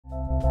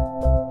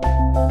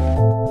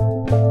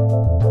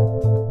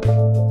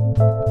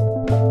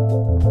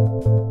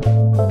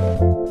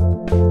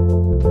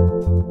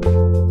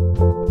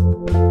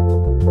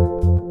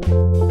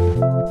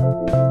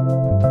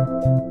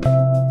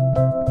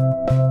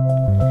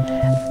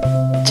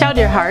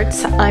Hello dear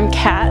hearts, I'm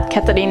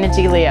Caterina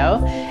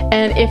Leo,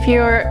 and if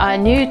you're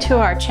new to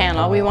our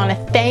channel, we want to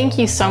thank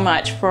you so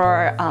much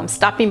for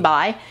stopping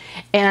by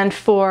and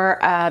for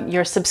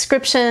your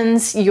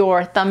subscriptions,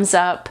 your thumbs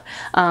up.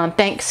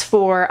 Thanks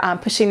for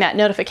pushing that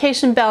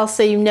notification bell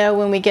so you know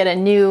when we get a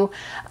new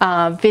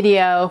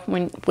video,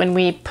 when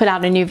we put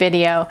out a new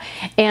video,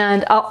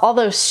 and all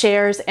those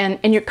shares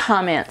and your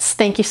comments.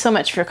 Thank you so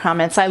much for your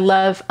comments. I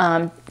love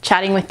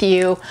chatting with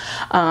you.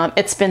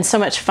 It's been so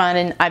much fun,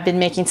 and I've been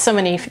making so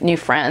many new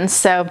friends.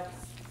 So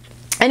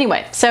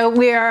anyway, so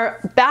we are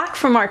back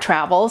from our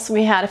travels.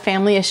 We had a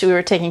family issue we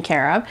were taking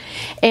care of,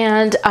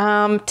 and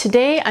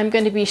today I'm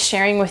going to be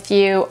sharing with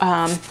you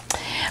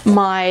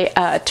my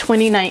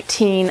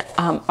 2019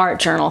 art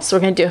journal. So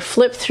we're going to do a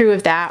flip through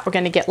of that. We're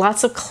going to get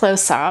lots of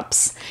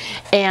close-ups,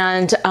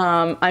 and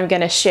I'm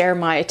going to share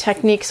my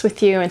techniques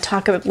with you and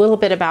talk a little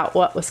bit about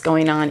what was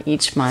going on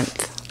each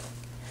month.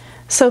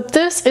 So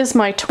this is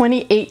my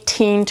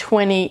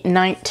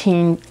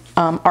 2018-2019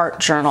 art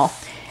journal,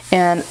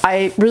 and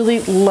I really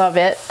love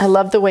it. I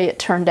love the way it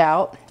turned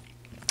out.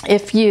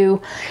 If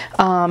you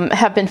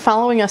have been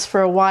following us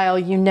for a while,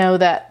 you know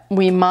that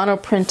we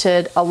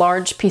monoprinted a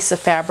large piece of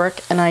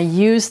fabric, and I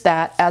used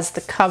that as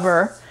the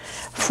cover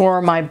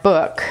for my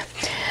book,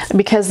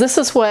 because this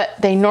is what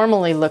they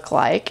normally look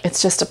like.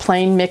 It's just a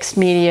plain mixed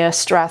media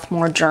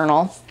Strathmore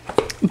journal,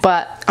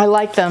 but I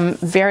like them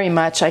very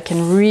much. I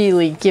can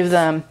really give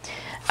them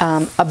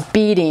a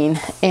beating,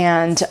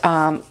 and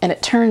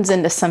it turns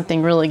into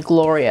something really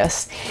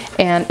glorious,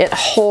 and it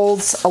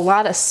holds a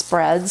lot of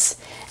spreads,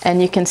 and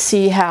you can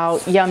see how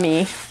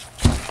yummy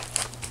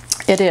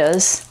it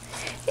is,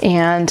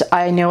 and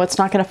I know it's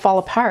not going to fall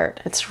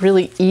apart. It's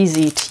really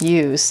easy to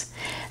use.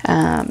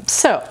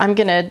 So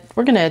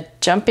we're gonna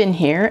jump in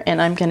here, and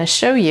I'm gonna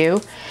show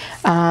you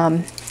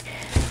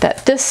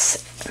that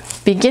this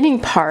beginning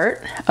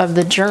part of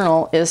the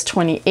journal is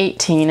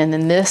 2018, and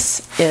then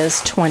this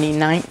is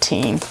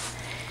 2019.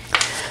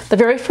 The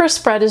very first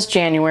spread is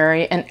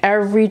January, and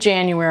every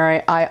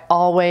January I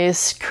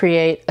always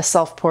create a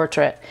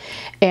self-portrait.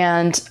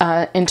 And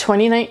in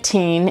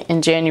 2019,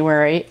 in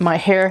January, my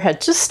hair had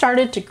just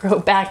started to grow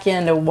back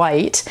into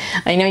white.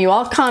 I know you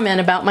all comment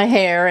about my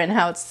hair and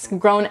how it's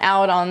grown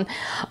out on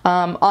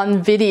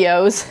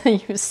videos.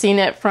 You've seen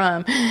it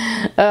from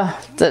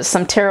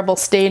some terrible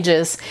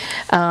stages.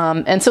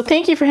 And so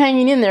thank you for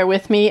hanging in there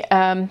with me.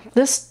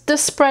 This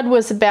spread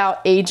was about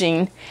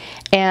aging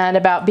and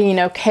about being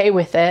okay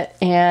with it.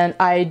 And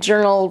I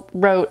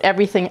wrote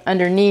everything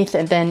underneath,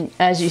 and then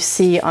as you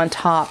see on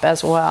top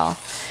as well.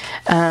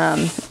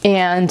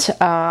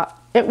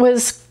 It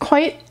was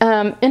quite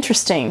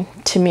interesting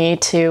to me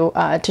to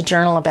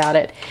journal about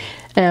it.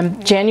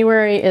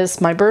 January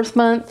is my birth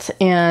month,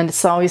 and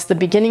it's always the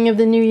beginning of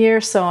the new year,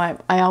 so I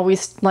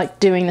always like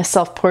doing a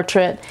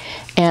self-portrait,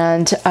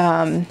 and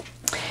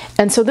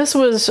so this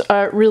was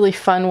a really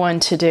fun one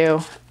to do.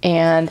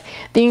 And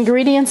the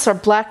ingredients are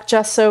black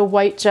gesso,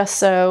 white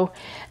gesso,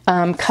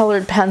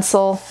 colored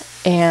pencil,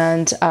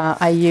 and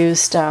I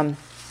used some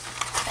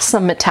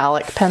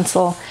metallic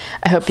pencil.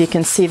 I hope you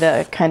can see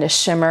the kind of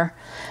shimmer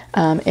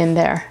in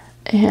there,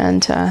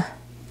 and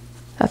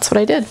that's what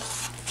I did.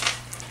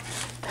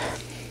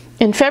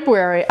 In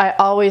February, I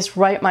always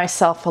write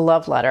myself a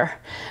love letter.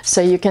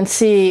 So you can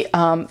see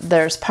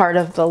there's part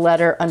of the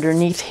letter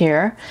underneath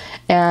here,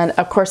 and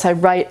of course I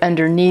write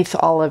underneath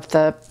all of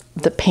the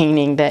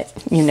painting that,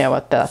 you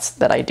know,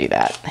 that I do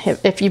that.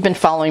 If you've been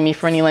following me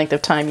for any length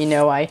of time, you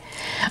know I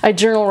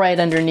journal right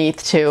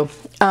underneath too.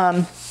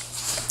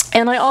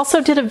 And I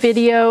also did a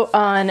video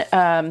on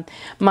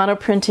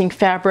monoprinting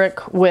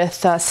fabric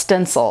with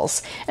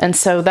stencils, and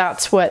so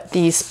that's what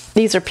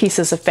these are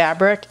pieces of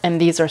fabric, and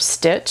these are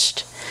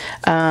stitched.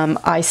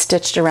 I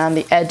stitched around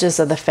the edges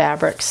of the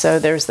fabric, so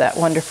there's that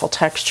wonderful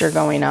texture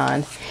going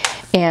on.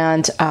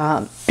 And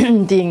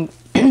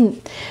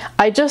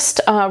I just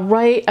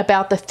write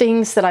about the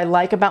things that I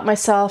like about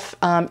myself.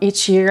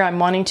 Each year I'm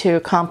wanting to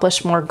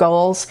accomplish more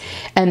goals,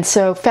 and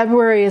so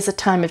February is a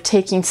time of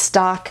taking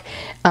stock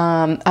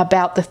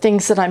about the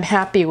things that I'm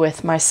happy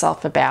with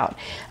myself about.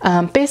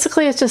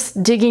 Basically it's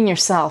just digging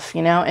yourself,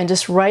 you know, and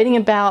just writing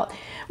about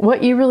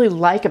what you really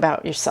like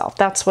about yourself.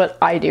 That's what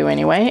I do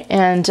anyway,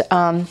 and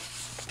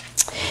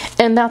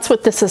that's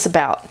what this is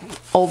about.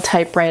 Old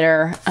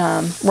typewriter,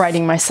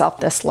 writing myself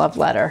this love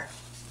letter.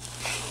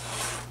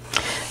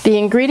 The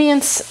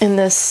ingredients in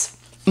this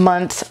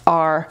month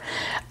are,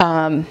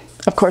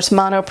 of course,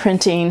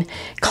 monoprinting,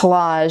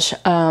 collage,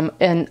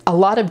 and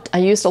I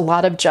used a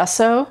lot of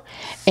gesso,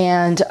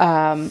 and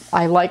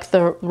I like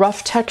the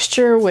rough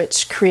texture,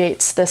 which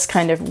creates this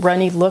kind of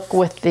runny look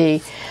with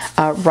the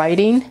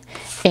writing,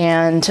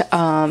 and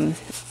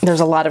there's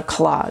a lot of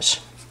collage.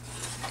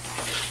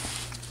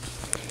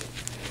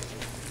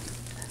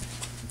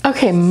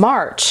 Okay,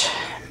 March.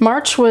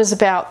 March was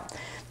about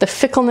the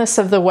fickleness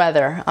of the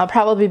weather. I'll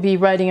probably be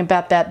writing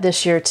about that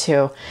this year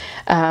too.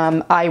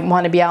 I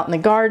want to be out in the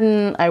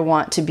garden, I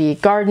want to be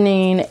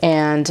gardening,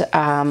 and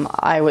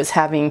I was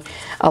having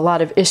a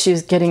lot of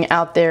issues getting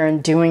out there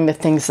and doing the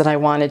things that I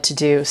wanted to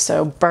do.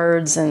 So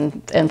birds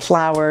and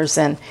flowers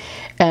and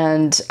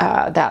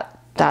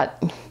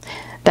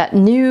that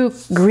new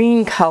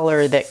green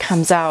color that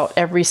comes out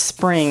every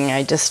spring.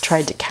 I just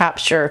tried to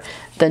capture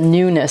the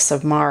newness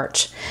of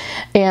March.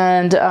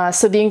 And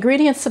so the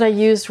ingredients that I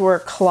used were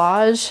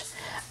collage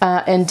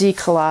and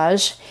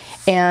decollage,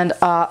 and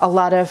a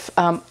lot of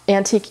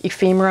antique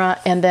ephemera,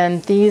 and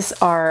then these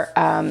are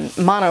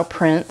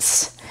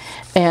monoprints,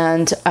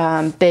 and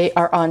they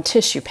are on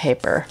tissue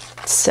paper.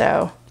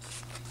 So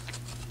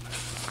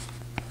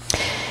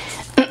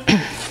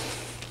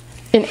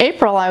in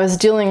April, I was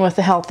dealing with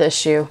a health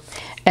issue,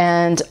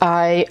 and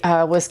I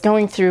was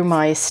going through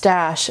my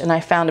stash, and I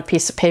found a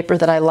piece of paper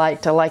that I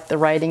liked. I liked the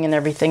writing and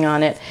everything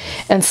on it,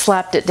 and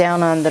slapped it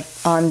down on the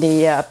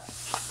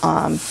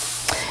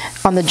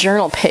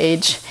journal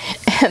page.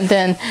 And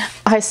then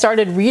I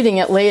started reading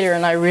it later,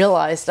 and I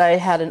realized I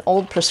had an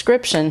old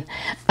prescription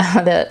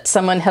that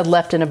someone had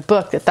left in a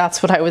book,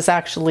 that's what I was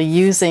actually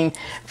using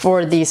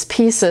for these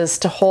pieces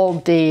to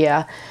hold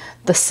the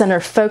center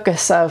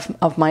focus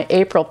of my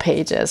April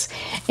pages.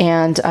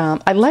 And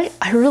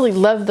I really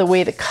love the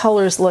way the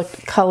colors look.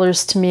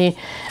 Colors to me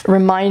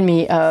remind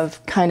me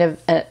of kind of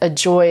a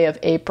joy of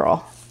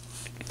April.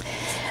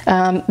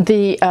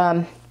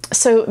 The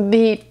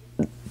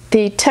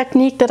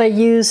technique that I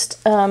used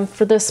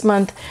for this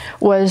month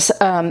was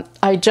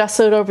I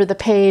gessoed over the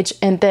page,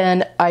 and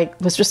then I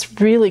was just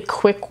really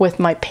quick with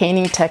my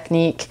painting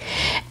technique,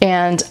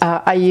 and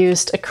I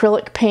used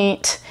acrylic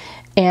paint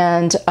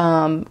and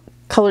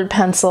colored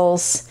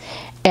pencils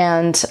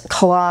and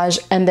collage,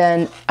 and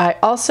then I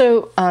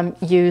also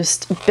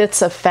used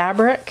bits of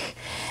fabric,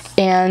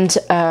 and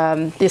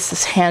this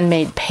is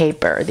handmade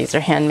paper. These are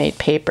handmade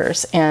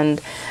papers,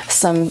 and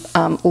some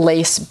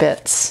lace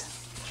bits,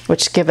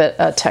 which give it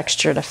a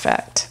textured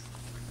effect.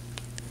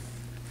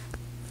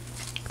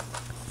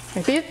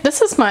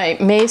 This is my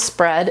May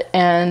spread,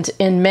 and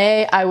in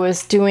May I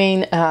was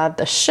doing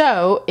the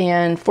show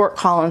in Fort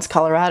Collins,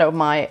 Colorado,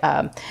 my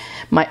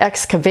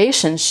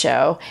excavation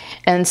show,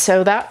 and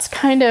so that's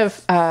kind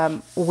of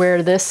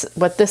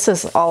what this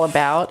is all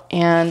about.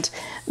 And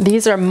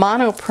these are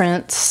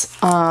monoprints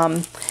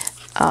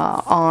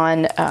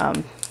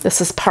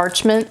this is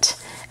parchment,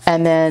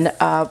 and then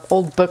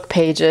old book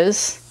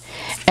pages.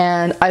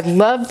 And I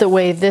love the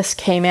way this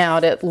came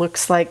out. It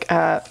looks like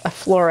a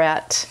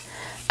floret,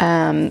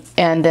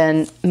 and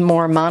then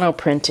more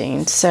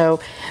monoprinting. So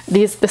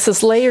this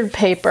is layered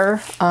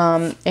paper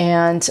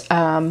and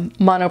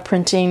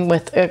monoprinting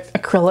with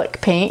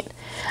acrylic paint.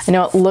 I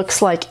know it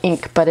looks like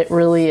ink, but it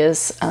really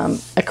is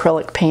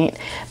acrylic paint.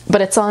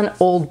 But it's on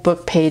old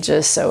book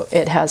pages, so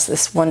it has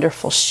this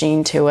wonderful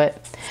sheen to it.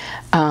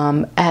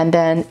 And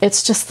then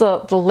it's just the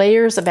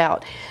layers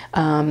about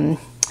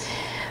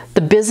the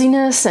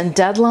busyness and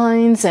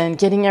deadlines and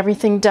getting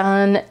everything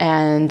done,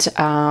 and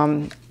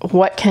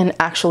what can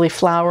actually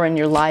flower in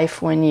your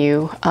life when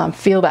you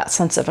feel that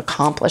sense of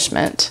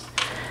accomplishment.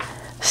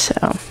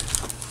 So,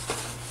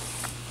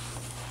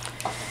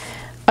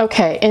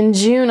 okay, in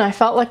June I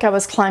felt like I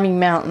was climbing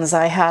mountains.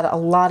 I had a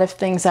lot of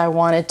things I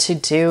wanted to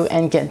do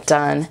and get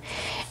done.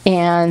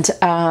 And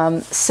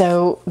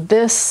so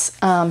this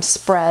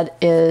spread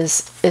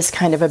is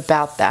kind of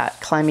about that,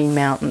 climbing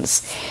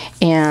mountains,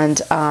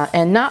 and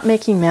not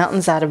making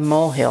mountains out of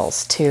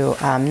molehills too,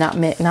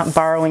 not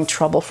borrowing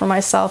trouble for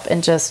myself,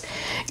 and just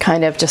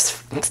kind of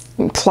just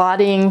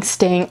plodding,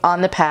 staying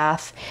on the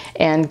path,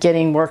 and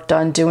getting work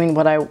done, doing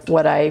what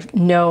I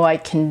know I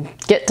can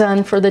get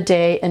done for the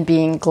day, and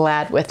being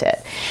glad with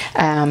it.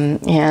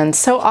 And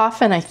so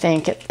often I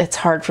think it's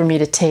hard for me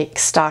to take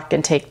stock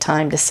and take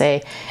time to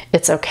say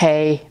it's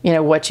okay, you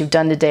know, what you've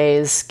done today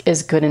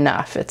is good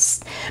enough.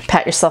 It's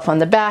pat yourself on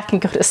the back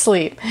and go to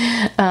sleep.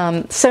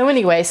 So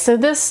anyway, so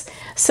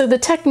the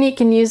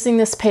technique in using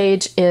this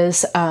page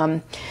is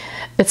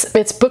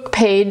it's book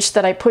page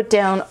that I put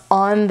down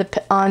on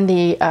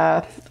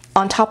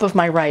top of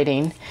my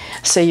writing,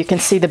 so you can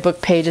see the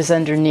book pages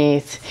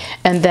underneath,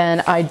 and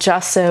then I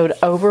gessoed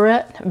over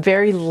it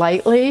very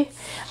lightly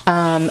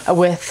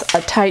with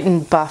a Titan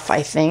buff,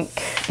 I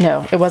think.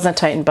 No, it wasn't a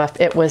Titan buff.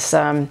 It was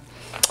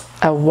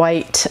a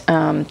white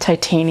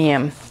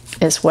titanium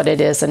is what it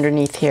is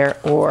underneath here,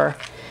 or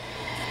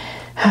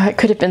it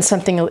could have been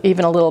something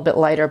even a little bit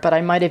lighter, but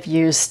I might have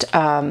used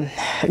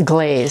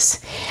glaze.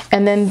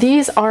 And then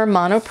these are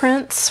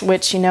monoprints,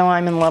 which, you know,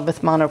 I'm in love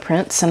with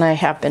monoprints, and I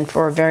have been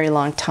for a very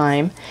long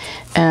time.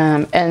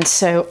 And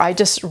so I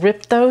just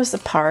ripped those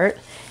apart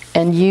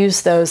and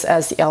used those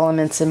as the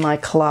elements in my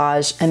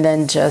collage, and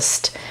then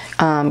just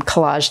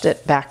collaged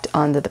it back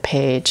onto the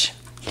page.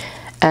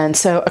 And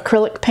so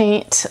acrylic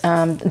paint,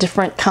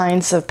 different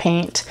kinds of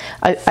paint.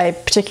 I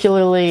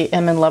particularly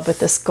am in love with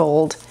this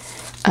gold,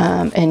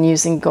 and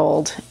using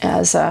gold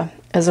as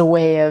a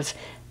way of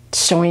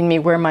showing me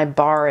where my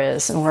bar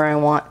is and where I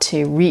want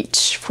to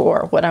reach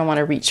for, what I want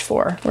to reach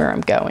for, where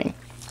I'm going.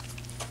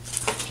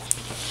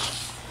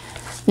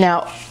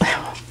 Now,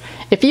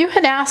 if you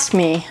had asked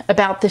me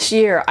about this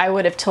year, I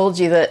would have told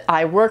you that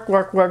I worked,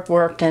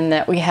 and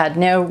that we had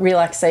no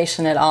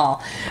relaxation at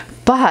all.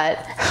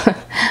 But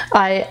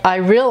I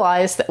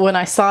realized that when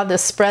I saw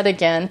this spread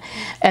again,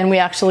 and we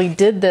actually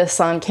did this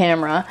on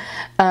camera,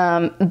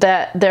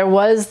 that there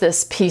was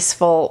this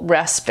peaceful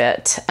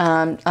respite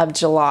of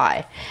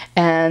July,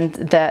 and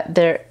that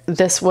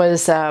this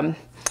was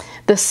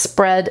this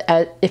spread,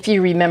 if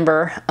you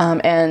remember,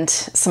 and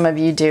some of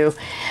you do,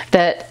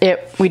 that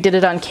we did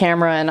it on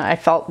camera, and I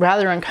felt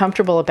rather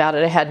uncomfortable about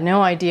it. I had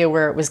no idea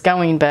where it was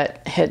going,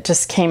 but it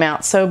just came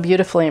out so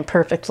beautifully and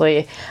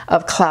perfectly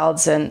of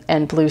clouds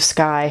and blue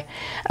sky.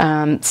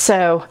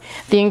 So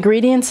the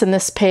ingredients in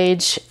this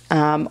page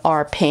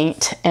are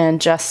paint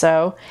and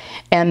gesso,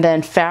 and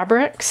then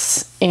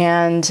fabrics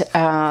and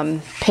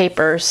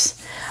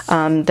papers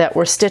that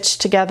were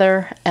stitched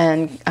together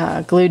and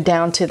glued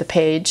down to the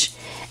page.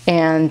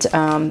 And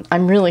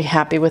I'm really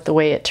happy with the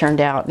way it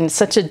turned out, and it's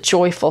such a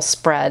joyful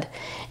spread.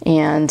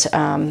 And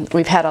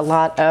we've had a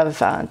lot of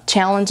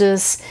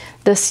challenges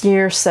this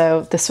year,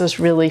 so this was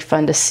really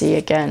fun to see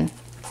again.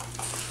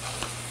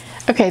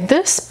 Okay,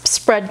 this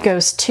spread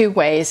goes two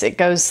ways. It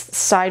goes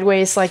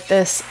sideways like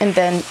this, and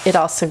then it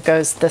also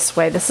goes this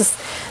way. This is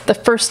the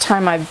first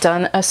time I've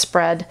done a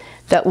spread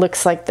that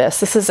looks like this.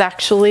 This is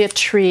actually a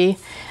tree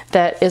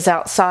that is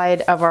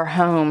outside of our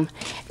home,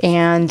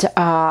 and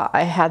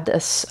I had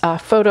this I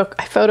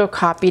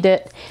photocopied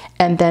it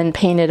and then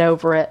painted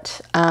over it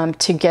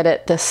to get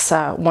it this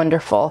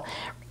wonderful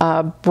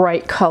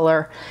bright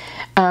color.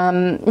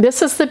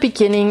 This is the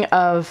beginning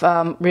of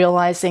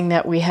realizing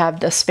that we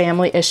have this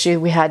family issue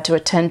we had to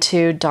attend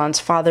to.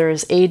 Dawn's father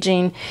is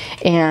aging,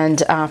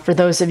 and for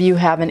those of you who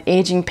have an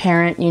aging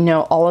parent, you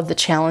know all of the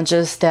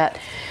challenges that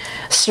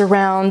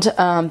surround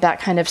that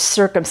kind of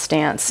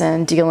circumstance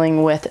and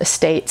dealing with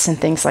estates and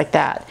things like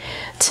that.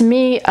 To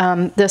me,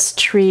 this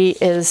tree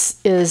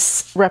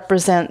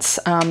represents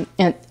and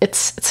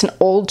it's an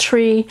old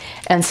tree,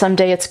 and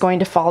someday it's going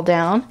to fall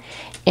down,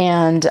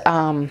 and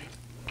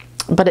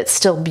but it's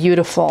still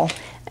beautiful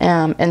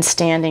and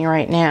standing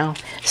right now.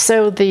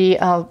 So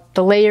the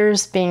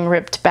layers being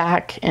ripped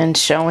back and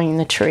showing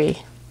the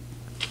tree.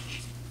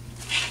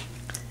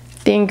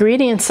 The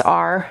ingredients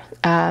are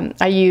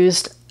I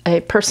used a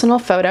personal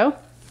photo,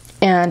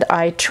 and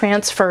I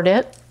transferred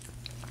it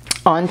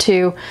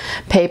onto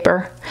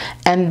paper,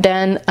 and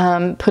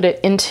then put it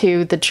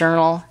into the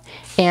journal,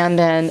 and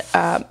then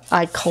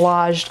I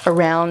collaged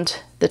around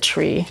the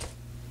tree.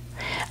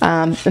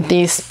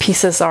 These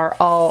pieces are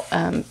all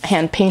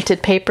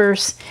hand-painted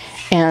papers,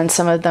 and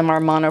some of them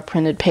are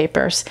monoprinted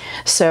papers,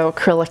 so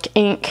acrylic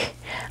ink,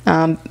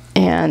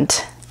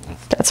 and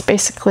that's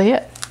basically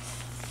it.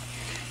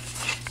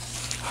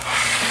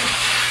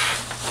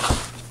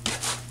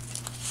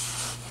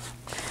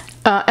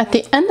 At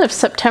the end of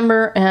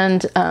September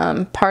and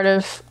part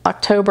of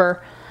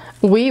October,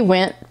 we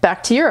went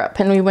back to Europe,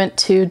 and we went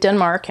to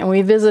Denmark, and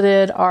we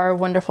visited our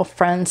wonderful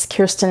friends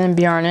Kirsten and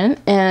Bjarne,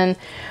 and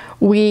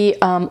we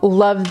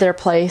loved their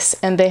place,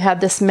 and they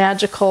had this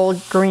magical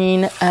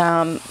green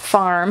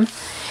farm.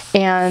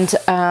 And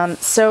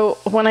so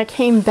when I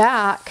came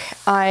back,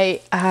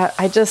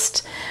 I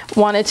just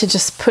wanted to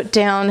just put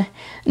down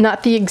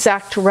not the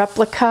exact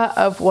replica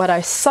of what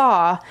I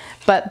saw,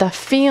 but the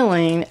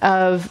feeling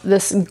of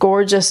this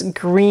gorgeous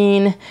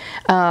green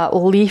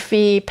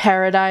leafy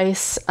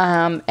paradise,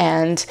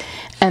 and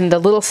the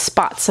little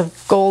spots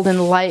of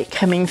golden light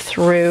coming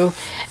through,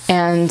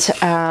 and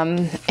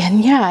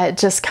yeah, it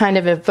just kind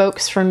of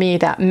evokes for me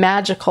that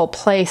magical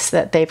place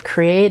that they've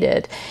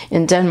created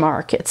in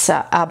Denmark. It's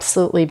an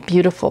absolutely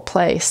beautiful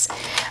place.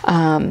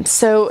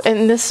 So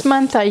in this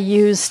month I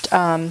used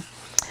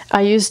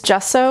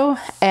gesso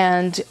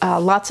and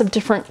lots of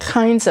different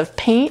kinds of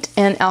paint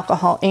and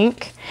alcohol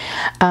ink.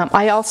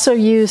 I also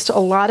used a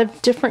lot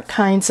of different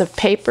kinds of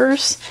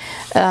papers,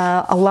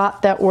 a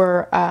lot that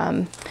were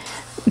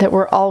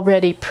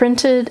already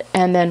printed,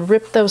 and then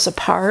ripped those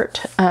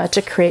apart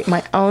to create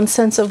my own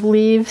sense of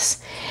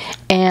leaves.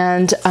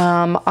 And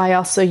I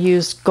also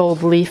used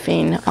gold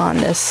leafing on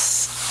this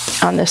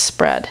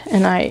spread,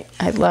 and I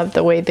love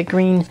the way the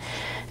green,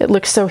 it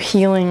looks so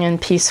healing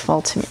and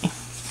peaceful to me.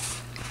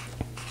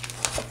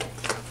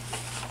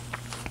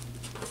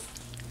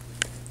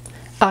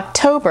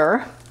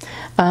 October,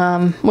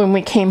 when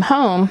we came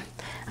home,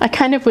 I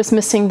kind of was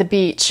missing the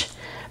beach,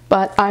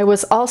 but I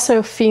was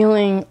also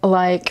feeling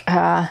like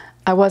I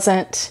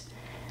wasn't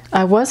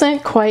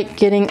quite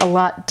getting a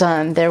lot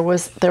done. There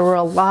were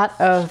a lot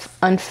of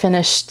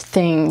unfinished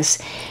things,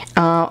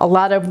 a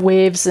lot of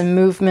waves and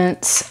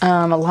movements,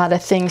 a lot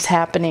of things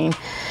happening,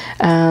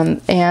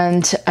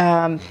 and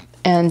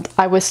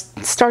I was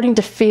starting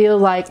to feel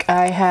like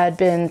I had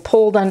been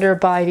pulled under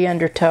by the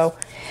undertow.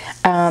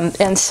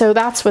 And so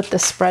that's what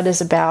this spread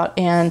is about,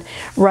 and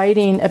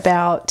writing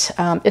about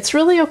it's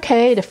really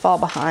okay to fall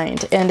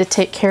behind and to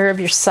take care of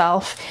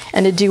yourself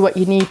and to do what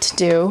you need to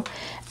do,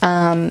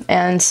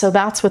 And so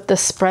that's what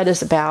this spread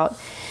is about.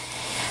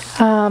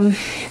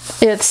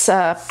 It's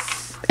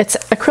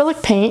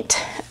acrylic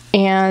paint,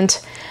 and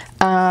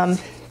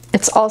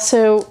it's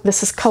also,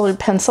 this is colored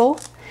pencil,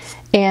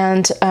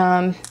 and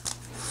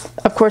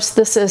of course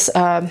this is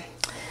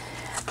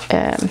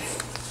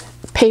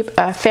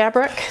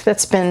fabric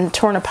that's been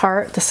torn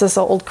apart. This is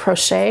old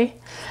crochet,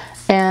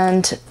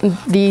 and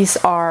these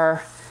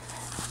are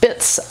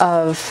bits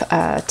of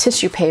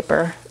tissue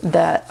paper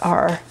that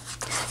are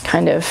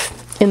kind of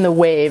in the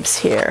waves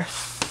here,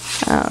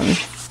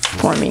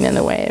 forming in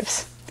the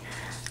waves.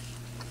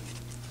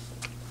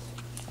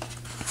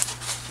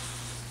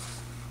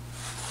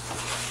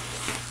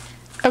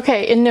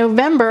 Okay, in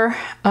November,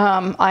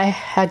 I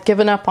had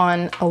given up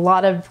on a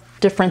lot of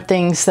different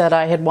things that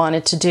I had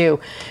wanted to do.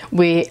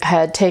 We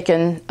had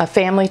taken a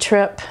family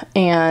trip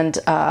and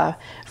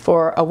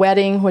for a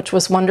wedding, which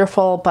was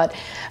wonderful, but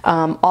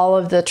all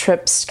of the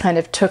trips kind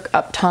of took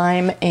up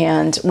time,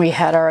 and we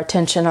had our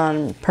attention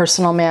on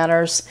personal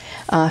matters,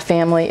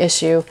 family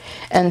issue.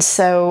 And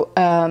so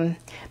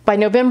by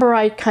November,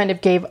 I kind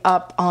of gave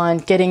up on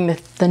getting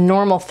the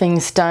normal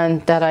things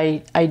done that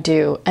I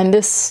do. And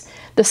this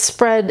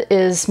spread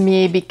is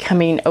me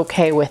becoming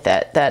okay with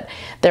it, that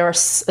there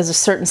is a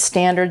certain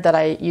standard that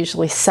I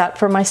usually set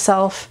for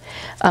myself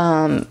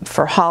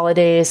for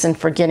holidays and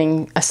for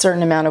getting a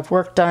certain amount of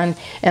work done,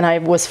 and I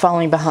was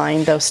falling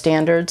behind those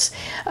standards.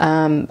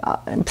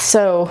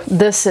 So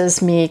this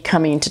is me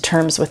coming to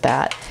terms with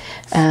that.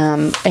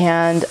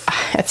 And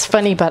it's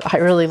funny, but I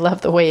really love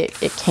the way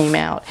it came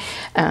out.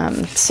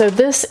 So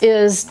this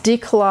is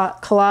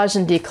collage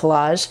and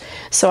decollage.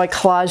 So I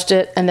collaged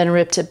it and then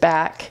ripped it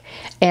back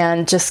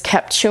and just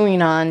kept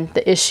chewing on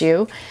the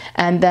issue,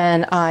 and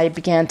then I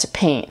began to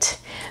paint.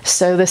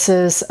 So this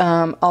is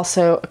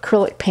also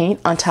acrylic paint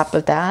on top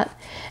of that,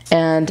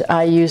 and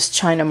I used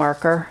China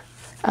marker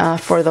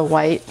for the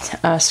white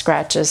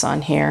scratches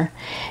on here.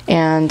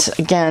 And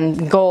again,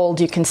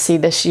 gold, you can see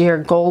this year,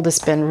 gold has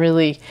been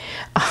really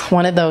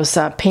one of those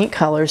paint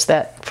colors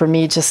that for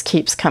me just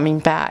keeps coming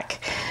back.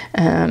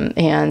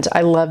 And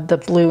I love the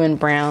blue and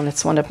brown.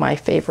 It's one of my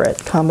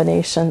favorite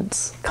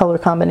combinations, color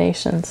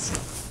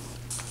combinations.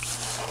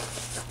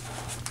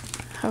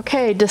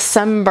 Okay,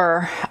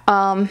 December.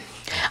 I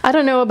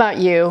don't know about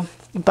you,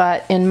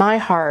 but in my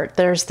heart,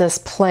 there's this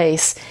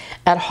place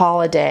at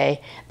Holiday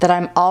that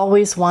I'm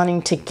always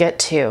wanting to get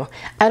to.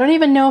 I don't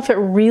even know if it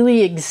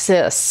really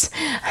exists.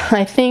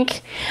 I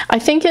think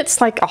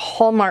it's like a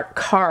Hallmark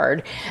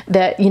card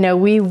that, you know,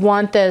 we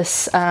want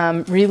this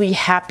really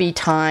happy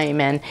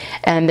time and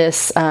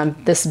this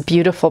this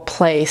beautiful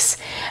place.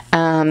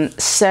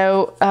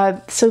 So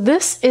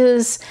this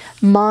is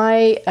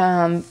my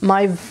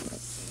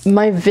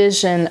my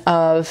vision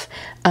of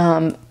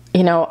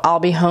you know, I'll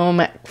be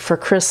home for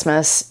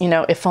Christmas, you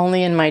know, if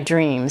only in my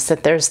dreams,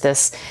 that there's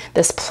this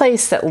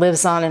place that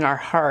lives on in our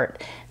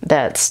heart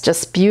that's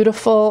just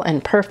beautiful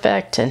and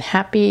perfect and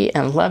happy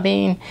and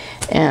loving,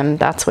 and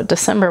that's what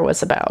December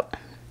was about.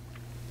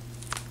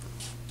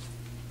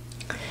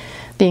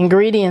 The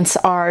ingredients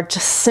are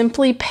just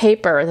simply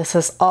paper. This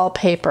is all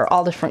paper,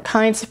 all different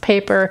kinds of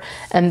paper,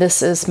 and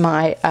this is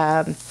my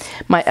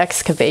my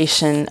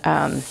excavation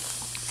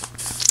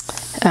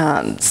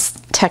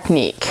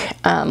technique,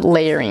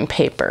 layering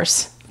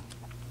papers.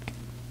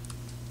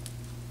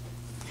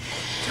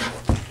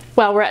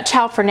 Well, we're at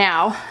Ciao for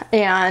now,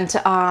 and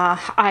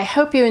I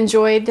hope you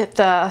enjoyed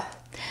the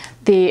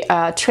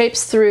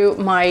traipse through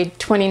my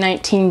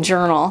 2019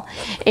 journal,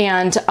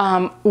 and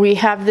we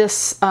have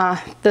this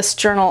this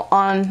journal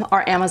on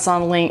our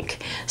Amazon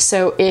link,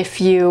 so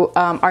if you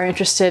are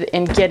interested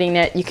in getting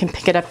it, you can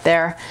pick it up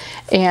there.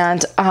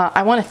 And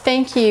I want to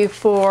thank you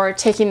for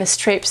taking this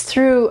traipse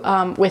through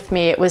with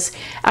me. It was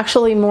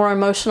actually more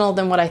emotional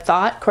than what I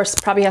thought. Of course,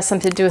 it probably has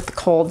something to do with the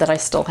cold that I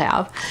still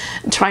have.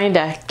 I'm trying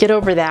to get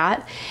over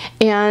that.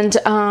 And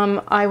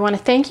I want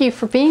to thank you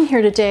for being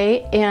here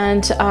today.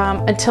 And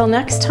until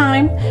next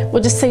time,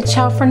 we'll just say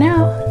ciao for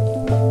now.